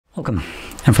Welcome.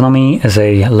 In front of me is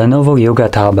a Lenovo Yoga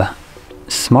Tab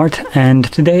Smart,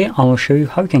 and today I'll show you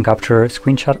how you can capture a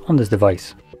screenshot on this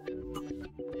device.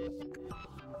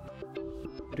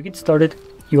 To get started,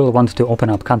 you will want to open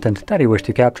up content that you wish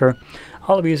to capture.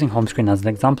 I'll be using home screen as an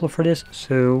example for this,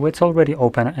 so it's already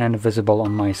open and visible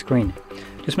on my screen.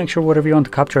 Just make sure whatever you want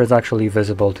to capture is actually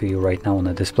visible to you right now on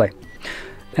the display.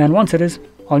 And once it is,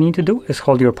 all you need to do is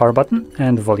hold your power button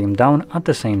and volume down at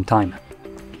the same time.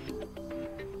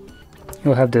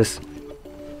 You'll have this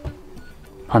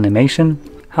animation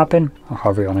happen, or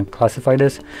however you want to classify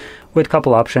this, with a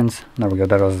couple options. There we go,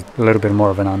 that was a little bit more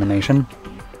of an animation.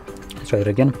 Let's try it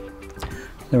again.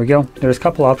 There we go. There's a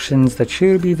couple options that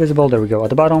should be visible. There we go at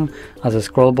the bottom as a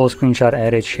scrollable screenshot,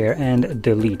 edit, share, and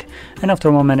delete. And after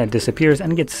a moment, it disappears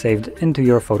and gets saved into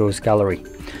your photos gallery.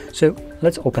 So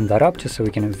let's open that up just so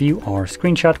we can view our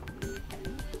screenshot.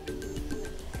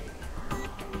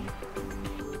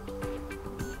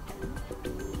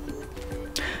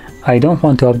 I don't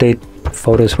want to update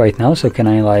photos right now, so can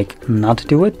I not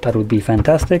do it? That would be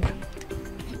fantastic.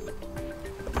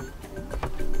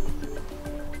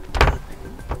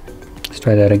 Let's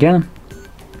try that again.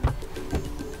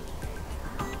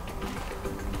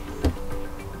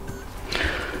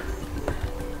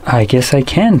 I guess I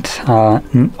can't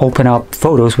open up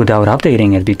photos without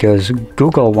updating it because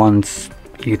Google wants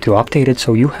you to update it,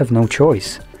 so you have no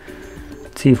choice.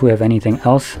 Let's see if we have anything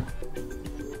else.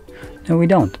 No, we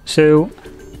don't. So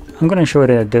I'm going to show it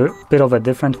a bit of a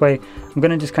different way. I'm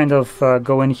going to just kind of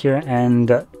go in here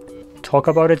and talk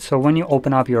about it. So when you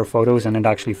open up your photos and it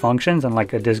actually functions,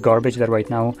 unlike this garbage that right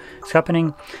now is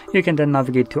happening, you can then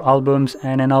navigate to albums,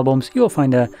 and in albums you'll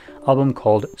find an album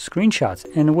called screenshots,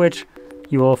 in which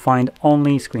you will find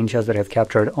only screenshots that I have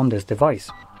captured on this device.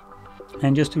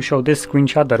 And just to show this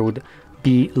screenshot that would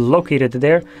be located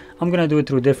there, I'm gonna do it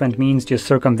through different means, just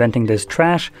circumventing this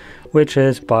trash, which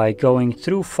is by going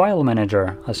through File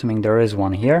Manager, assuming there is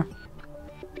one here.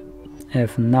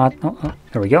 If not, oh,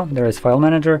 there we go, there is File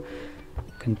Manager.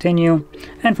 Continue,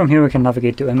 and from here we can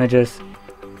navigate to Images.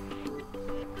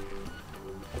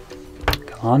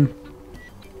 Come on.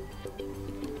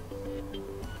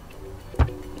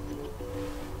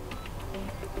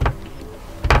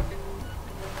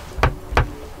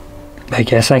 I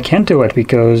guess I can't do it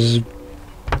because...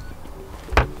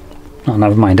 oh,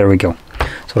 never mind, there we go.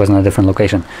 So it was in a different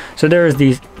location. So there's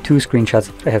these two screenshots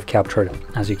I have captured,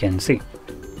 as you can see.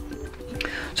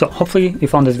 So hopefully you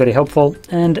found this very helpful,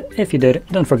 and if you did,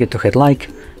 don't forget to hit like,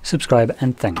 subscribe,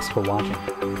 and thanks for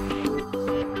watching.